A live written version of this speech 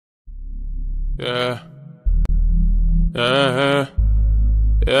Yeah. Yeah.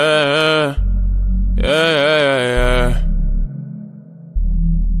 Yeah. Yeah.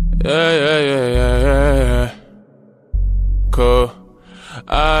 Yeah. Cool.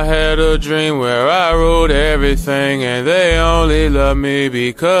 I had a dream where I ruled everything, and they only loved me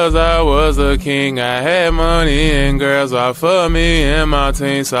because I was a king. I had money and girls all for me and my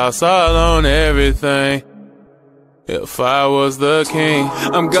team, sauce all on everything. If I was the king,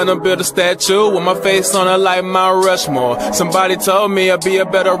 I'm gonna build a statue with my face on it like Mount Rushmore. Somebody told me I'd be a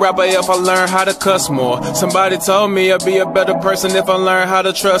better rapper if I learn how to cuss more. Somebody told me I'd be a better person if I learn how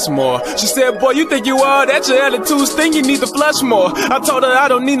to trust more. She said, boy, you think you are that your attitude's thing, you need to flush more. I told her I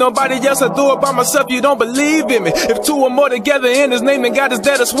don't need nobody else, I do it by myself, you don't believe in me. If two or more together in his name, then God is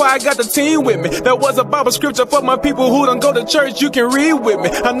there, that's why I got the team with me. That was a Bible scripture for my people who don't go to church, you can read with me.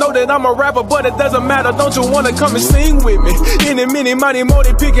 I know that I'm a rapper, but it doesn't matter, don't you wanna come and sing with me? Any, many, mighty, mo,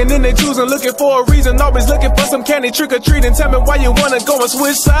 they picking and they choosing, looking for a reason, always looking for some candy, trick or treating. Tell me why you wanna go and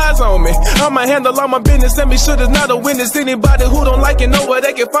switch sides on me. I'ma handle all my business and be sure there's not a witness. Anybody who don't like it know where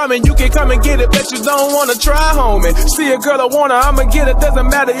they can find me. You can come and get it, bet you don't wanna try, homie. See a girl I want her, I'ma get it. Doesn't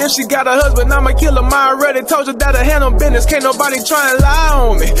matter if she got a husband, I'ma kill him. I already told you that I handle business, can't nobody try and lie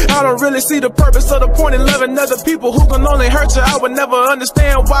on me. I don't really see the purpose or the point in loving other people who can only hurt you. I would never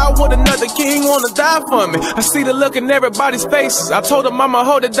understand why would another king wanna die for me. I see the look in everybody's faces. I told them I'ma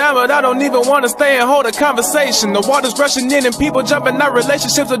hold it down, but I don't even wanna stay and hold a conversation. The water's rushing in and people jumping out,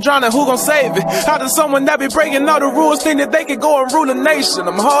 relationships are drowning, who gon' save it? How does someone that be breaking all the rules think that they can go and rule a nation?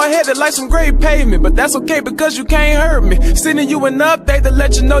 I'm hard-headed like some great pavement, but that's okay because you can't hurt me. Sending you an update to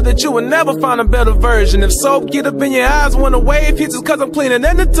let you know that you will never find a better version. If soap get up in your eyes when the wave hits, it's cause I'm cleaner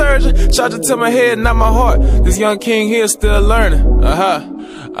than detergent. Charge it to my head, not my heart. This young king here still learning.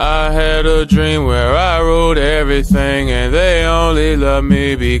 I had a dream where I ruled everything, and they only loved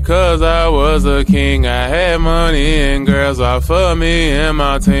me because I was a king. I had money and girls all for me and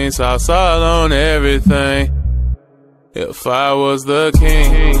my team, sauce all on everything. If I was the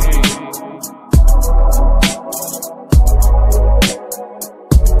king.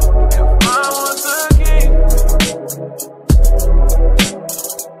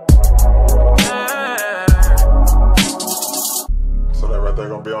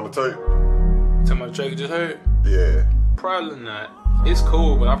 Be on the tape. Tell my track you just heard? Yeah. Probably not. It's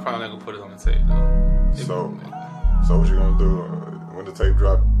cool, but I'm probably not gonna put it on the tape though. So what you gonna do when the tape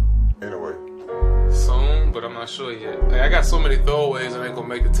drop anyway? Soon, but I'm not sure yet. Like, I got so many throwaways that ain't gonna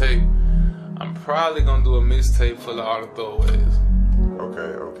make the tape. I'm probably gonna do a mixtape full of all the throwaways.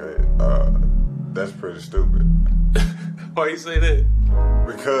 Okay. That's pretty stupid. Why you say that?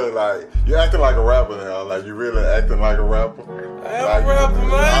 Because like you acting like a rapper now, like you really acting like a rapper. I am a rapper,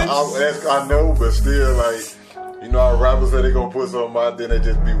 man. I know, but still, like, you know how rappers say they gonna put something out, then they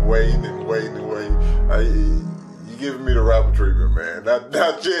just be waiting. Like, you giving me the rapper treatment, man.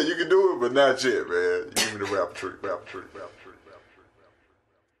 Not yet. You can do it, but not yet, man. You give me the rapper treatment.